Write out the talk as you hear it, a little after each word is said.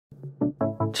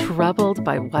Troubled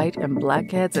by white and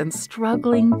blackheads and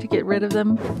struggling to get rid of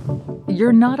them?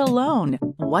 You're not alone.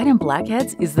 White and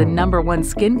blackheads is the #1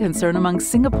 skin concern among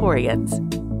Singaporeans.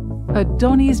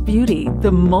 Adonis Beauty,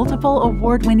 the multiple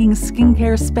award-winning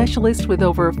skincare specialist with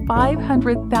over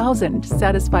 500,000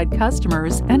 satisfied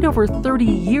customers and over 30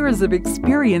 years of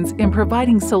experience in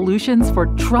providing solutions for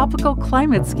tropical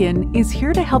climate skin, is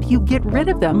here to help you get rid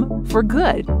of them for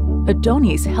good.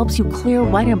 Adonis helps you clear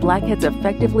white and blackheads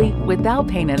effectively without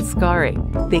pain and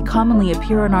scarring. They commonly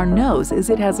appear on our nose as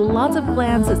it has lots of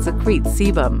glands that secrete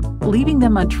sebum. Leaving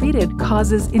them untreated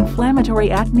causes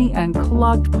inflammatory acne and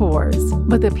clogged pores.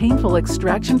 But the painful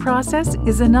extraction process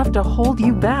is enough to hold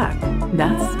you back.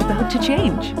 That's about to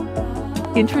change.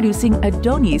 Introducing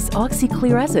Adonis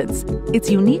Oxy-Clear Essence. Its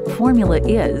unique formula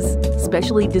is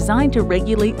specially designed to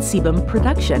regulate sebum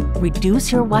production,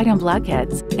 reduce your white and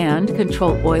blackheads, and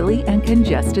control oily and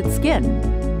congested skin.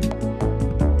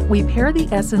 We pair the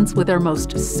essence with our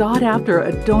most sought-after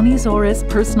Adonis Oris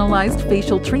personalized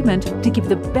facial treatment to give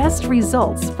the best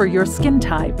results for your skin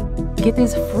type. Get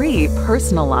this free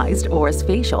personalized Oris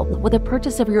facial with a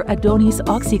purchase of your Adonis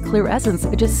Oxy-Clear Essence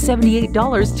at just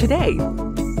 $78 today.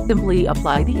 Simply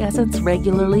apply the essence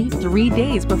regularly 3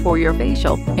 days before your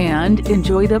facial and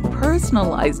enjoy the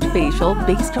personalized facial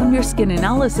based on your skin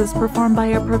analysis performed by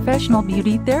a professional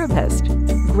beauty therapist.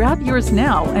 Grab yours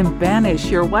now and banish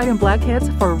your white and blackheads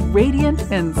for radiant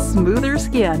and smoother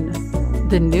skin.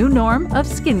 The new norm of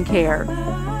skincare.